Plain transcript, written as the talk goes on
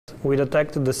we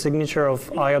detected the signature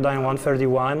of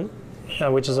iodine-131,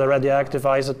 which is a radioactive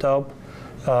isotope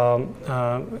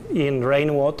in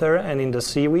rainwater and in the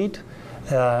seaweed.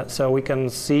 So we can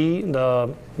see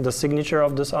the signature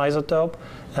of this isotope.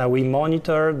 We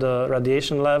monitor the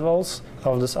radiation levels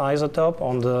of this isotope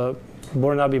on the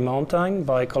Burnaby mountain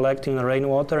by collecting the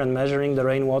rainwater and measuring the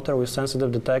rainwater with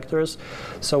sensitive detectors.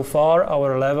 So far,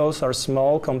 our levels are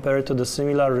small compared to the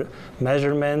similar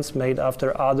measurements made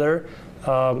after other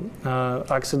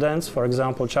accidents, for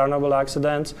example, Chernobyl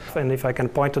accidents. And if I can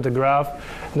point to the graph,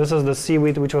 this is the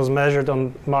seaweed which was measured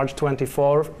on March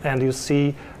 24th, and you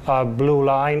see a blue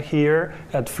line here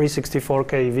at 364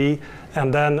 kV,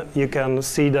 and then you can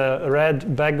see the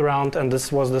red background, and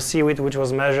this was the seaweed which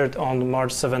was measured on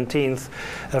March 17th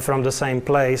from the same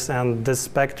place. And this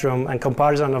spectrum and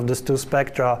comparison of these two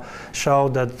spectra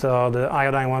showed that the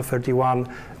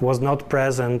iodine-131 was not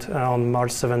present on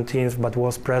March 17th, but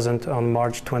was present on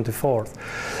March 24th.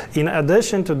 In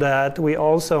addition to that, we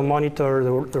also monitor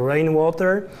the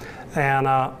rainwater, and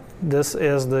this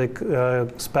is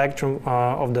the spectrum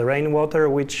of the rainwater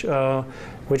which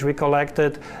we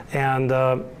collected,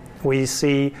 and we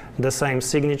see the same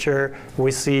signature.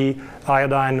 We see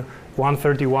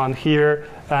iodine-131 here,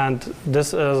 and this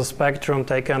is a spectrum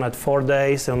taken at 4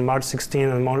 days. On March 16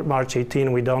 and March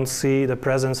 18 we don't see the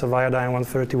presence of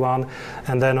iodine-131,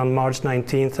 and then on March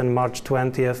 19th and March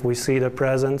 20th we see the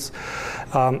presence.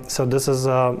 So this is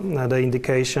the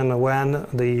indication when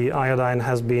the iodine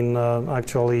has been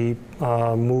actually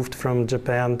moved from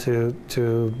Japan to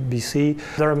BC.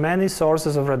 There are many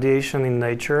sources of radiation in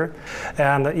nature,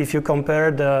 and if you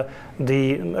compare the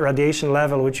radiation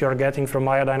level which you are getting from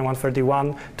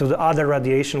iodine-131 to the other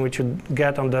radiation which you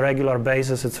get on the regular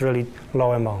basis, it's really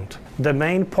low amount. The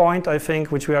main point, I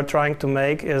think, which we are trying to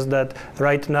make is that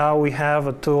right now we have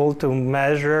a tool to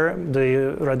measure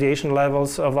the radiation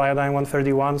levels of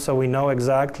iodine-131, so we know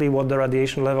exactly what the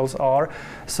radiation levels are.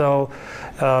 So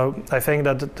I think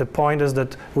that the point is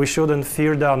that we shouldn't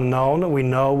fear the unknown. We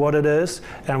know what it is,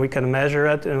 and we can measure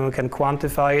it, and we can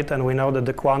quantify it, and we know that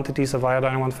the quantities of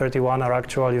iodine-131 are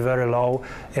actually very low,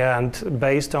 and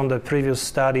based on the previous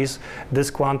studies,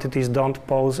 these quantities don't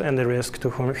pose any risk to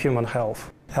human health.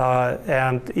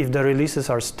 And if the releases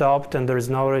are stopped and there is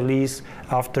no release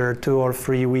after 2 or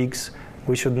 3 weeks,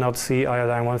 we should not see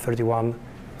iodine-131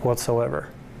 whatsoever.